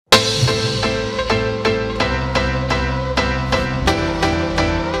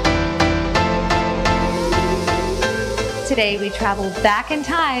today, we travel back in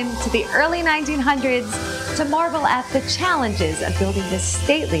time to the early 1900s to marvel at the challenges of building this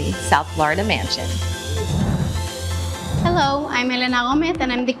stately South Florida mansion. Hello, I'm Alena Capra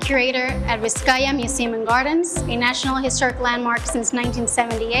and I'm the curator at Vizcaya Museum and Gardens, a National Historic Landmark since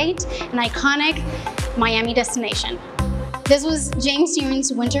 1978, an iconic Miami destination. This was James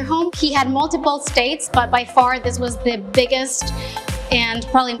Deering's winter home. He had multiple states, but by far this was the biggest and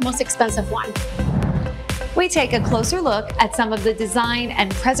probably most expensive one. We take a closer look at some of the design and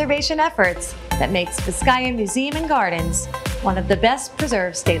preservation efforts that makes Vizcaya Museum and Gardens one of the best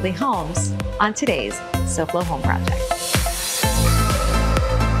preserved stately homes on today's SoFlo Home Project.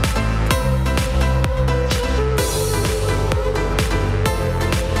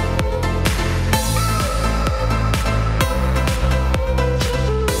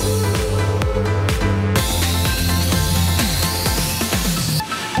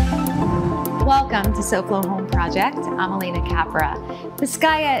 Welcome to SoFlo Home Project. I'm Alena Capra.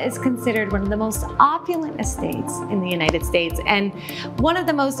 Vizcaya is considered one of the most opulent estates in the United States, and one of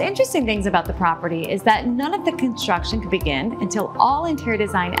the most interesting things about the property is that none of the construction could begin until all interior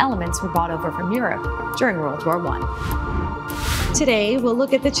design elements were brought over from Europe during World War I. Today, we'll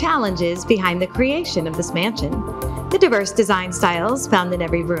look at the challenges behind the creation of this mansion, the diverse design styles found in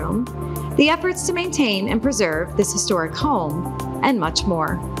every room, the efforts to maintain and preserve this historic home, and much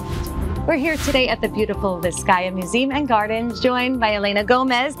more. We're here today at the beautiful Vizcaya Museum and Gardens, joined by Alena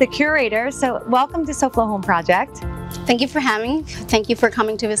Capra, the curator. So welcome to SoFlo Home Project. Thank you for having me. Thank you for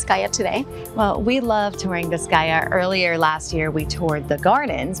coming to Vizcaya today. Well, we love touring Vizcaya. Earlier last year, we toured the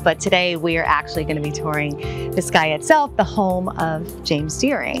gardens, but today we are actually going to be touring Vizcaya itself, the home of James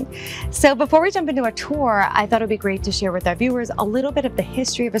Deering. So before we jump into a tour, I thought it would be great to share with our viewers a little bit of the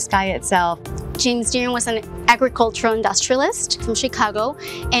history of Vizcaya itself. James Deering was an agricultural industrialist from Chicago,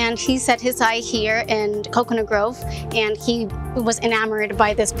 and he set his eye here in Coconut Grove, and he was enamored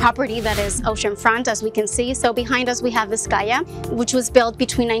by this property that is oceanfront, as we can see. So behind us we have Vizcaya, which was built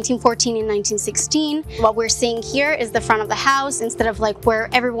between 1914 and 1916. What we're seeing here is the front of the house, instead of like where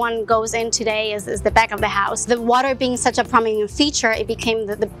everyone goes in today is the back of the house. The water being such a prominent feature, it became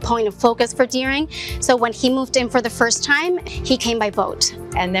the point of focus for Deering. So when he moved in for the first time, he came by boat.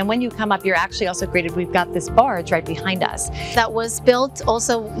 And then when you come up, you're actually also greeted, we've got this barge right behind us. That was built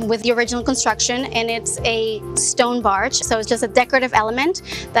also with the original construction, and it's a stone barge. So it's just a decorative element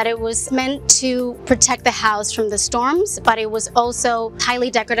that it was meant to protect the house from the storms, but it was also highly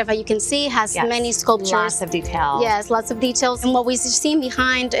decorative. As you can see, has many sculptures. Lots of details. Yes, lots of details. And what we've seen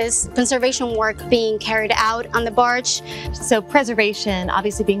behind is conservation work being carried out on the barge. So preservation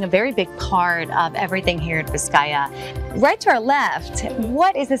obviously being a very big part of everything here at Vizcaya. Right to our left,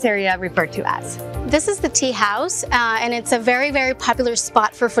 what is this area referred to as? This is the tea house, and it's a very, very popular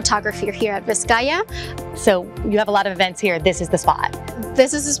spot for photography here at Vizcaya. So you have a lot of events here. This is the spot.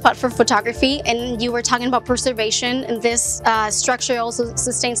 This is the spot for photography, and you were talking about preservation, and this structure also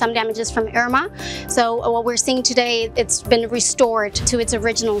sustained some damages from Irma. So what we're seeing today, it's been restored to its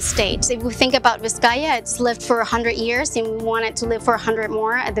original state. If we think about Vizcaya, it's lived for 100 years, and we want it to live for 100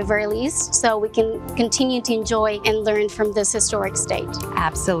 more at the very least, so we can continue to enjoy and learn from this historic state.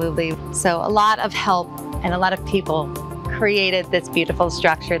 Absolutely. So a lot of help and a lot of people created this beautiful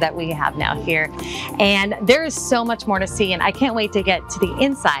structure that we have now here. And there is so much more to see, and I can't wait to get to the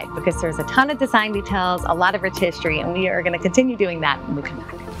inside because there's a ton of design details, a lot of rich history, and we are going to continue doing that when we come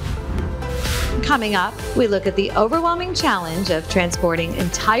back. Coming up, we look at the overwhelming challenge of transporting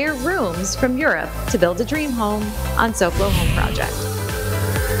entire rooms from Europe to build a dream home on SoFlo Home Project.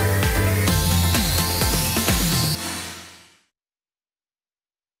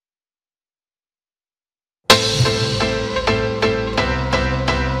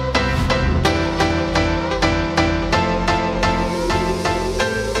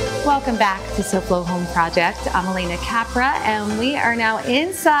 Welcome back to SoFlo Home Project. I'm Alena Capra, and we are now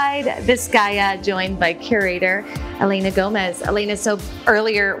inside Vizcaya, joined by curator Alena Capra. Alena, so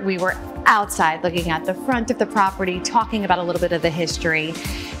earlier we were outside looking at the front of the property, talking about a little bit of the history.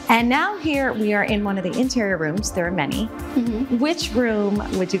 And now here we are in one of the interior rooms. There are many. Which room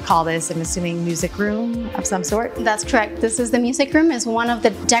would you call this? I'm assuming music room of some sort? That's correct. This is the music room. It's one of the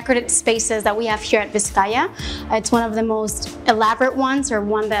decorated spaces that we have here at Vizcaya. It's one of the most elaborate ones, or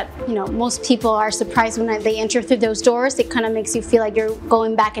one that, you know, most people are surprised when they enter through those doors. It kind of makes you feel like you're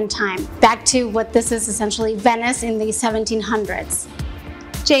going back in time, back to what this is essentially Venice in the 1700s.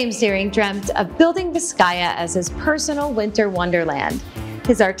 James Deering dreamt of building Vizcaya as his personal winter wonderland.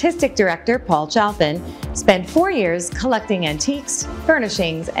 His artistic director, Paul Chalfin, spent 4 years collecting antiques,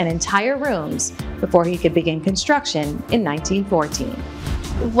 furnishings, and entire rooms before he could begin construction in 1914.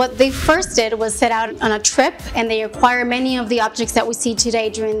 What they first did was set out on a trip, and they acquired many of the objects that we see today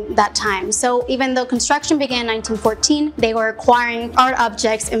during that time. So even though construction began in 1914, they were acquiring art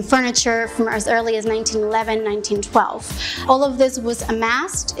objects and furniture from as early as 1911, 1912. All of this was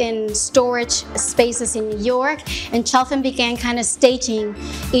amassed in storage spaces in New York, and Chalfin began kind of staging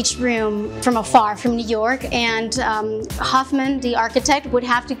each room from afar, from New York, and Hoffman, the architect, would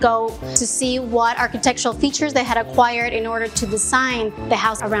have to go to see what architectural features they had acquired in order to design the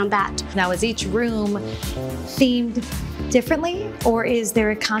house around that. Now, is each room themed differently, or is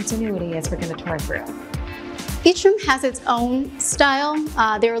there a continuity as we're going to tour through? Each room has its own style.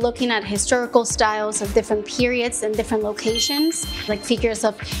 They were looking at historical styles of different periods and different locations, like figures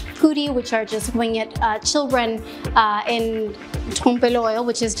of putti, which are just winged children, in trompe-l'oeil,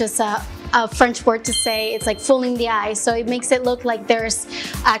 which is just a French word to say it's like fooling the eye. So it makes it look like there's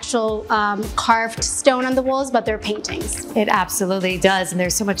actual carved stone on the walls, but they're paintings. It absolutely does, and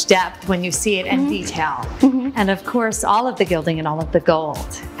there's so much depth when you see it in detail. And of course, all of the gilding and all of the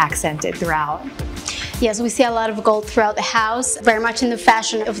gold accented throughout. Yes, we see a lot of gold throughout the house, very much in the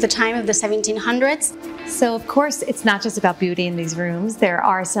fashion of the time of the 1700s. So of course, it's not just about beauty in these rooms. There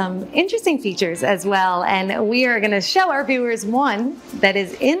are some interesting features as well. And we are going to show our viewers one that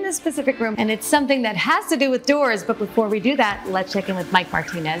is in this specific room. And it's something that has to do with doors. But before we do that, let's check in with Mike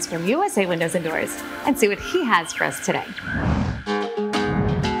Martinez from USA Windows and Doors and see what he has for us today.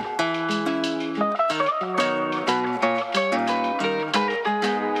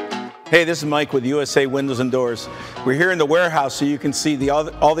 Hey, this is Mike with USA Windows and Doors. We're here in the warehouse so you can see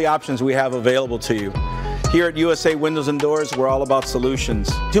all the options we have available to you. Here at USA Windows and Doors, we're all about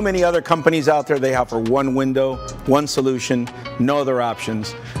solutions. Too many other companies out there, they offer one window, one solution, no other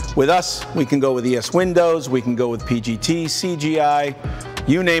options. With us, we can go with ES Windows, we can go with PGT, CGI,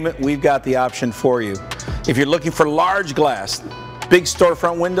 you name it, we've got the option for you. If you're looking for large glass, big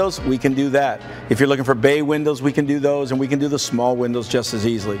storefront windows, we can do that. If you're looking for bay windows, we can do those, and we can do the small windows just as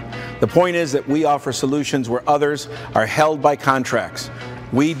easily. The point is that we offer solutions where others are held by contracts.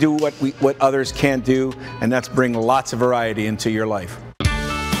 We do what others can't do, and that's bring lots of variety into your life.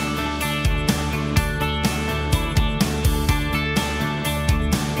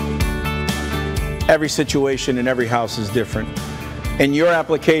 Every situation in every house is different. In your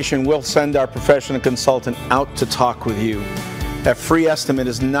application, we'll send our professional consultant out to talk with you. That free estimate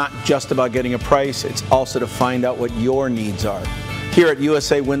is not just about getting a price, it's also to find out what your needs are. Here at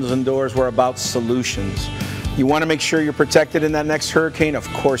USA Windows and Doors, we're about solutions. You want to make sure you're protected in that next hurricane? Of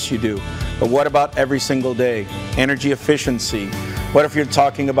course you do. But what about every single day? Energy efficiency. What if you're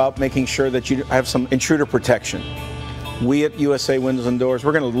talking about making sure that you have some intruder protection? We at USA Windows and Doors,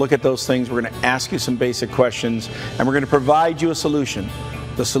 we're going to look at those things, we're going to ask you some basic questions, and we're going to provide you a solution.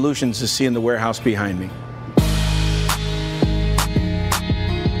 The solutions you see in the warehouse behind me.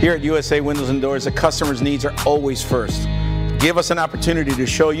 Here at USA Windows and Doors, the customer's needs are always first. Give us an opportunity to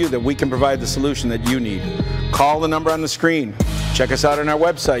show you that we can provide the solution that you need. Call the number on the screen. Check us out on our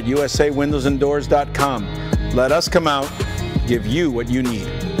website, usawindowsanddoors.com. Let us come out, give you what you need.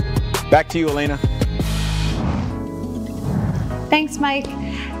 Back to you, Alena. Thanks, Mike.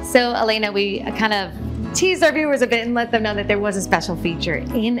 So, Alena, we kind of tease our viewers a bit and let them know that there was a special feature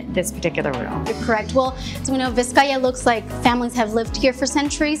in this particular room. Correct. Well, so we know Vizcaya looks like families have lived here for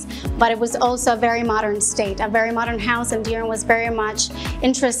centuries, but it was also a very modern state, a very modern house, and Deeren was very much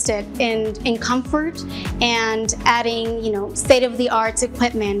interested in comfort and adding, state-of-the-art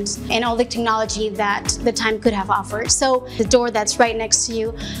equipment and all the technology that the time could have offered. So the door that's right next to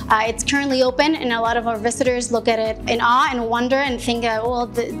you, it's currently open, and a lot of our visitors look at it in awe and wonder and think, well,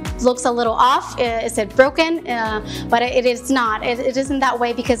 it looks a little off. Is it broken? But it is not. It isn't that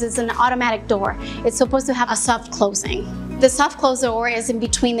way because it's an automatic door. It's supposed to have a soft closing. The soft close door is in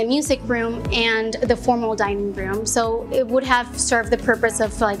between the music room and the formal dining room. So it would have served the purpose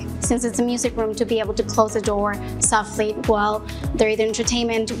of, since it's a music room, to be able to close the door softly while they're either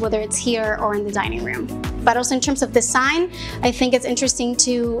entertainment, whether it's here or in the dining room. But also in terms of design, I think it's interesting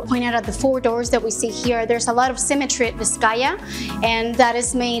to point out at the four doors that we see here, there's a lot of symmetry at Vizcaya, and that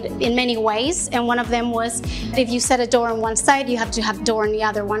is made in many ways. And one of them was, if you set a door on one side, you have to have a door on the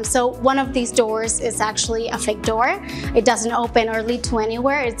other one. So one of these doors is actually a fake door. It doesn't open or lead to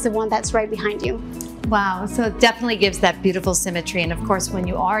anywhere. It's the one that's right behind you. Wow, so it definitely gives that beautiful symmetry. And of course, when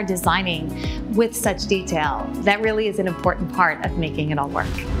you are designing with such detail, that really is an important part of making it all work.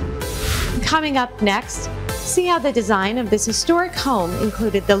 Coming up next, see how the design of this historic home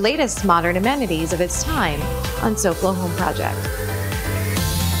included the latest modern amenities of its time on SoFlo Home Project.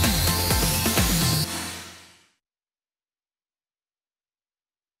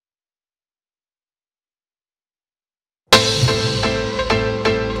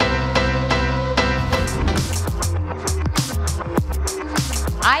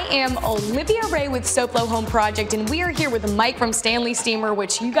 am Olivia Ray with SoFlo Home Project, and we are here with Mike from Stanley Steamer,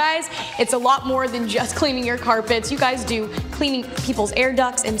 which you guys, it's a lot more than just cleaning your carpets. You guys do cleaning people's air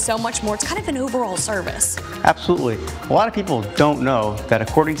ducts and so much more. It's kind of an overall service. Absolutely. A lot of people don't know that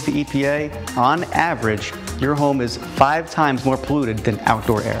according to the EPA, on average, your home is 5 times more polluted than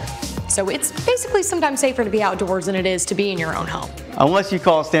outdoor air. So it's basically sometimes safer to be outdoors than it is to be in your own home. Unless you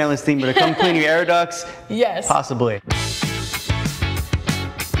call Stanley Steamer to come clean your air ducts, yes, possibly.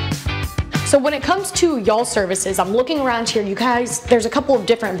 So when it comes to y'all services, I'm looking around here, you guys, there's a couple of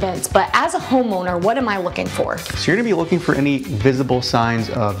different vents, but as a homeowner, what am I looking for? So you're gonna be looking for any visible signs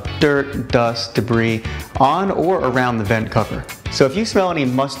of dirt, dust, debris on or around the vent cover. So if you smell any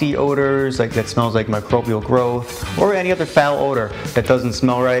musty odors, like that smells like microbial growth, or any other foul odor that doesn't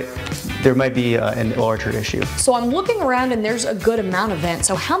smell right, there might be an larger issue. So I'm looking around and there's a good amount of vents.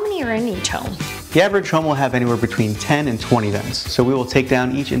 So how many are in each home? The average home will have anywhere between 10 and 20 vents. So we will take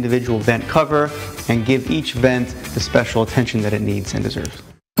down each individual vent cover and give each vent the special attention that it needs and deserves.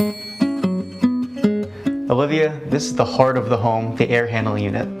 Olivia, this is the heart of the home, the air handling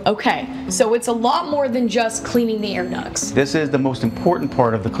unit. Okay, so it's a lot more than just cleaning the air ducts. This is the most important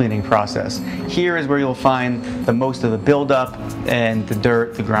part of the cleaning process. Here is where you'll find the most of the buildup, and the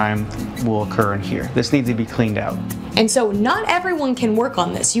dirt, the grime will occur in here. This needs to be cleaned out. And so not everyone can work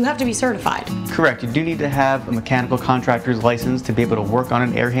on this. You have to be certified. Correct. You do need to have a mechanical contractor's license to be able to work on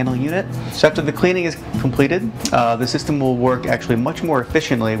an air handling unit. So after the cleaning is completed, the system will work actually much more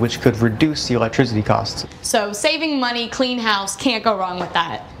efficiently, which could reduce the electricity costs. So saving money, clean house, can't go wrong with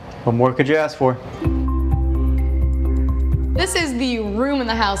that. What more could you ask for? This is the room in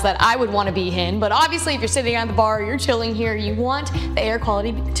the house that I would want to be in, but obviously if you're sitting at the bar, you're chilling here, you want the air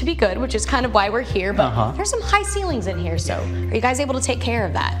quality to be good, which is kind of why we're here, but there's some high ceilings in here, so are you guys able to take care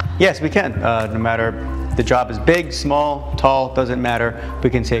of that? Yes, we can. No matter the job is big, small, tall, doesn't matter, we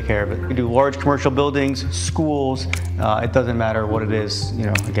can take care of it. We do large commercial buildings, schools, it doesn't matter what it is, you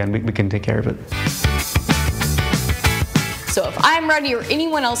know, again, we can take care of it. So if I'm ready or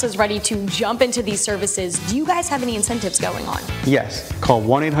anyone else is ready to jump into these services, do you guys have any incentives going on? Yes. Call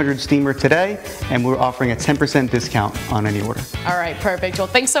 1-800-STEAMER today, and we're offering a 10% discount on any order. All right, perfect. Well,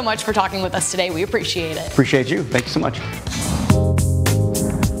 thanks so much for talking with us today. We appreciate it. Appreciate you. Thank you so much.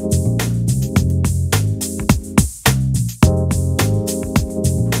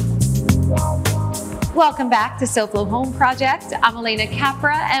 Welcome back to SoFlo Home Project. I'm Alena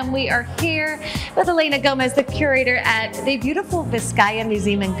Capra, and we are here with Elena Gomez, the curator at the beautiful Vizcaya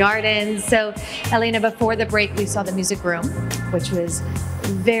Museum and Gardens. So, Elena, before the break, we saw the music room, which was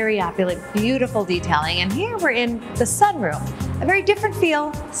very opulent, beautiful detailing. And here we're in the sunroom, a very different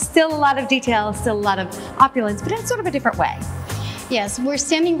feel, still a lot of detail, still a lot of opulence, but in sort of a different way. Yes, we're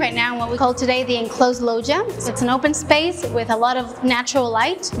standing right now in what we call today the enclosed loggia. It's an open space with a lot of natural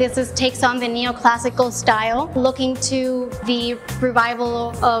light. This takes on the neoclassical style, looking to the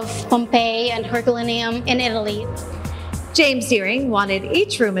revival of Pompeii and Herculaneum in Italy. James Deering wanted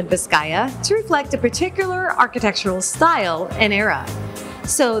each room in Vizcaya to reflect a particular architectural style and era,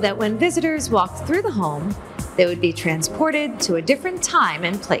 so that when visitors walked through the home, they would be transported to a different time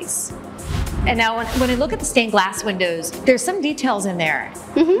and place. And now when I look at the stained glass windows, there's some details in there.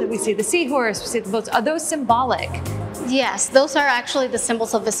 We see the seahorse, we see the boats. Are those symbolic? Yes, those are actually the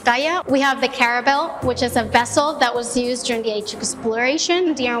symbols of Vizcaya. We have the caravel, which is a vessel that was used during the age of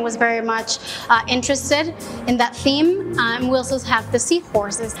exploration. Deering was very much interested in that theme. We also have the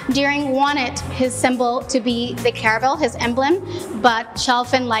seahorses. Deering wanted his symbol to be the caravel, his emblem, but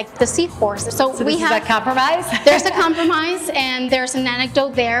Chalfin liked the seahorse. So we have a compromise? There's a compromise, and there's an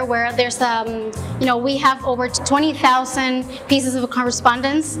anecdote there where there's we have over 20,000 pieces of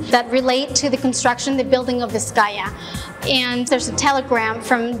correspondence that relate to the construction, the building of Vizcaya. And there's a telegram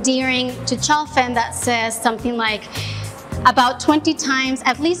from Deering to Chalfin that says something like, about 20 times,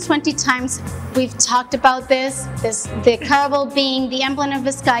 at least 20 times, we've talked about the caravel being the emblem of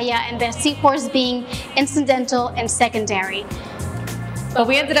Vizcaya and the seahorse being incidental and secondary. But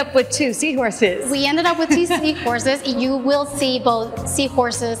we ended up with 2 seahorses. We ended up with 2 seahorses. You will see both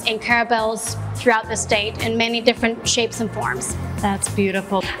seahorses and caravels throughout the state in many different shapes and forms. That's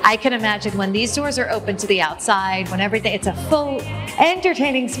beautiful. I can imagine when these doors are open to the outside, when everything, it's a full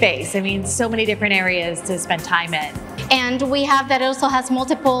entertaining space. I mean, so many different areas to spend time in. And we have that also has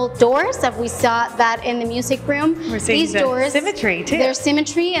multiple doors that we saw that in the music room. We're seeing these doors, symmetry too. There's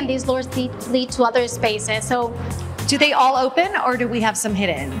symmetry, and these doors lead to other spaces. So do they all open, or do we have some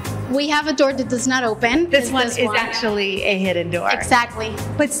hidden? We have a door that does not open. This one is actually a hidden door. Exactly.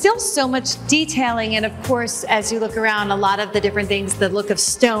 But still so much detailing, and of course, as you look around, a lot of the different things, the look of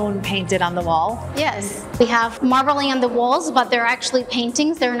stone painted on the wall. Yes. We have marbling on the walls, but they're actually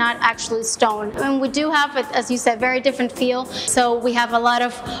paintings. They're not actually stone. And we do have, as you said, very different feel. So we have a lot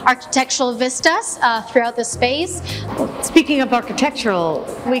of architectural vistas throughout the space. Speaking of architectural,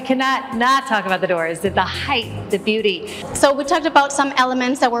 we cannot not talk about the doors, the height, the beauty. So we talked about some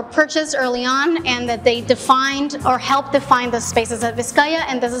elements that were purchased early on and that they defined or helped define the spaces at Vizcaya,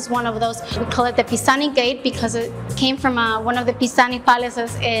 and this is one of those. We call it the Pisani Gate because it came from one of the Pisani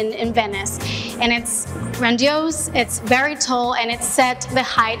palaces in Venice. And it's grandiose, it's very tall, and it set the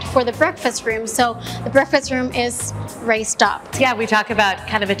height for the breakfast room. So the breakfast room is raised up. Yeah, we talk about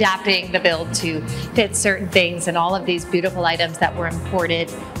kind of adapting the build to fit certain things and all of these beautiful items that were imported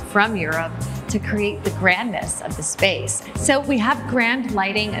from Europe to create the grandness of the space. So we have grand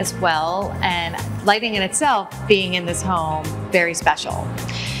lighting as well, and lighting in itself being in this home, very special.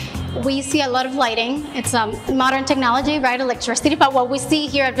 We see a lot of lighting. It's modern technology, right? Electricity. But what we see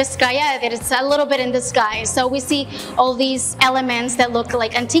here at Vizcaya, that it's a little bit in disguise. So we see all these elements that look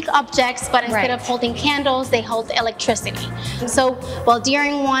like antique objects, but instead of holding candles, they hold electricity. So while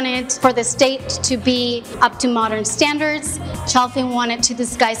Deering wanted for the state to be up to modern standards, Chalfin wanted to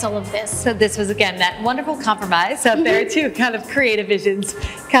disguise all of this. So this was, again, that wonderful compromise. So there are two kind of creative visions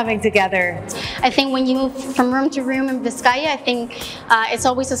coming together. I think when you move from room to room in Vizcaya, I think it's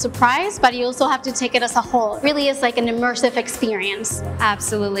always a surprise, but you also have to take it as a whole. It really is like an immersive experience.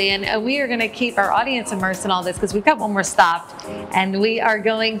 Absolutely, and we are going to keep our audience immersed in all this because we've got one more stop, and we are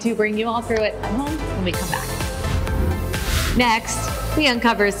going to bring you all through it at home when we come back. Next, we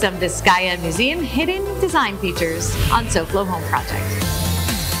uncover some Vizcaya Museum hidden design features on SoFlo Home Project.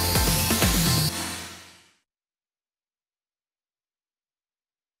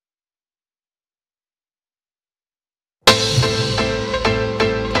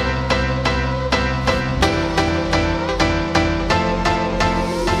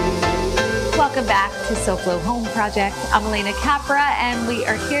 Welcome back to SoFlo Home Project. I'm Alena Capra, and we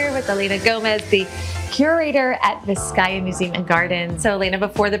are here with Elena Gomez, the curator at Vizcaya Museum and Garden. So Elena,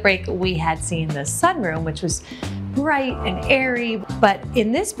 before the break, we had seen the sunroom, which was bright and airy, but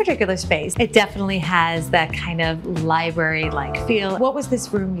in this particular space, it definitely has that kind of library-like feel. What was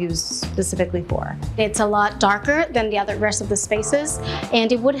this room used specifically for? It's a lot darker than the other rest of the spaces,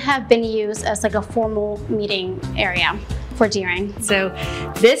 and it would have been used as like a formal meeting area for Deering. So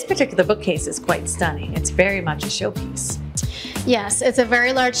this particular bookcase is quite stunning. It's very much a showpiece. Yes, it's a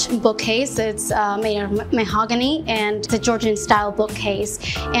very large bookcase. It's made of mahogany, and it's a Georgian style bookcase.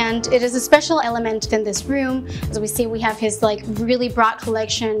 And it is a special element in this room. As we see, we have his like really broad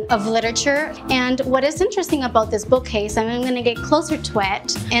collection of literature. And what is interesting about this bookcase, and I'm going to get closer to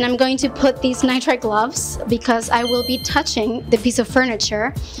it, and I'm going to put these nitride gloves because I will be touching the piece of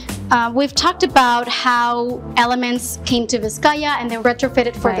furniture. We've talked about how elements came to Vizcaya and they're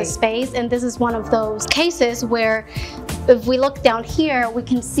retrofitted for the space, and this is one of those cases where if we look down here, we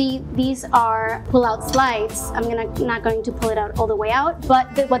can see these are pull-out slides. I'm not going to pull it out all the way out, but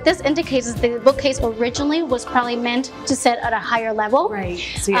what this indicates is the bookcase originally was probably meant to sit at a higher level. Right,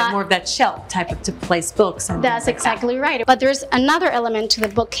 so you have more of that shelf type of to place books. And that's exactly right. But there's another element to the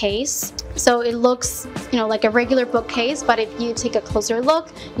bookcase. So it looks, you know, like a regular bookcase, but if you take a closer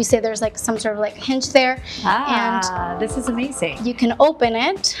look, you see there's like some sort of like hinge there. Ah, and this is amazing. You can open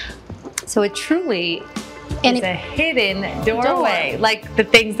it. So it truly is a hidden doorway, like the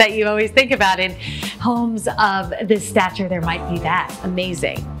things that you always think about in homes of this stature. There might be that.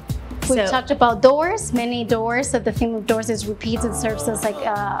 Amazing. We've talked about doors, many doors. So the theme of doors is repeats. It serves as like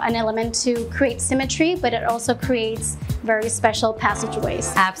an element to create symmetry, but it also creates very special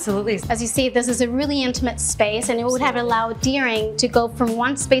passageways. Absolutely. As you see, this is a really intimate space, and it would have allowed Deering to go from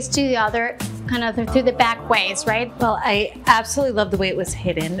one space to the other, kind of through the back ways, right? Well, I absolutely love the way it was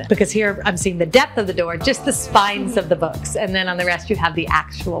hidden, because here I'm seeing the depth of the door, just the spines of the books, and then on the rest you have the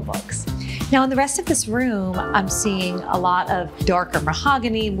actual books. Now in the rest of this room, I'm seeing a lot of darker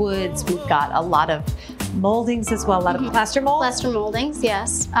mahogany woods. We've got a lot of moldings as well, a lot of plaster molds. Plaster moldings,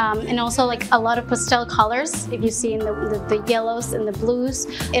 yes. And also like a lot of pastel colors, if you see in the yellows and the blues.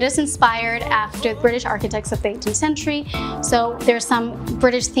 It is inspired after British architects of the 18th century. So there's some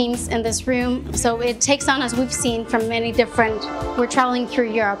British themes in this room. So it takes on, as we've seen, from many different, we're traveling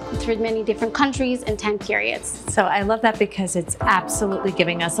through Europe, through many different countries and time periods. So I love that because it's absolutely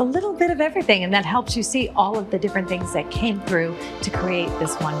giving us a little bit of everything, and that helps you see all of the different things that came through to create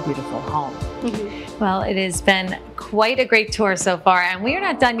this one beautiful home. Well, it has been quite a great tour so far, and we are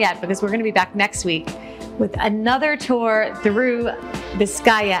not done yet because we're going to be back next week with another tour through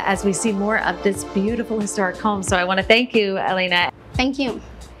Vizcaya as we see more of this beautiful historic home. So I want to thank you, Alena. Thank you.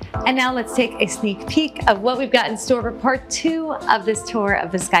 And now let's take a sneak peek of what we've got in store for part 2 of this tour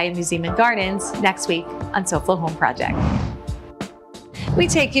of Vizcaya Museum and Gardens next week on SoFlo Home Project. We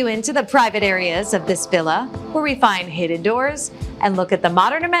take you into the private areas of this villa where we find hidden doors and look at the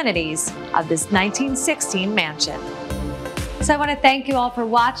modern amenities of this 1916 mansion. So I want to thank you all for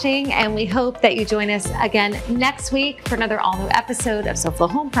watching, and we hope that you join us again next week for another all-new episode of SoFlo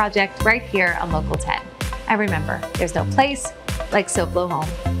Home Project right here on Local 10. And remember, there's no place like SoFlo Home.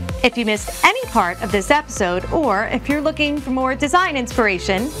 If you missed any part of this episode, or if you're looking for more design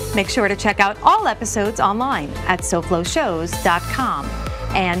inspiration, make sure to check out all episodes online at SoFloShows.com.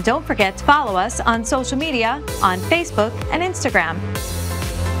 And don't forget to follow us on social media on Facebook and Instagram.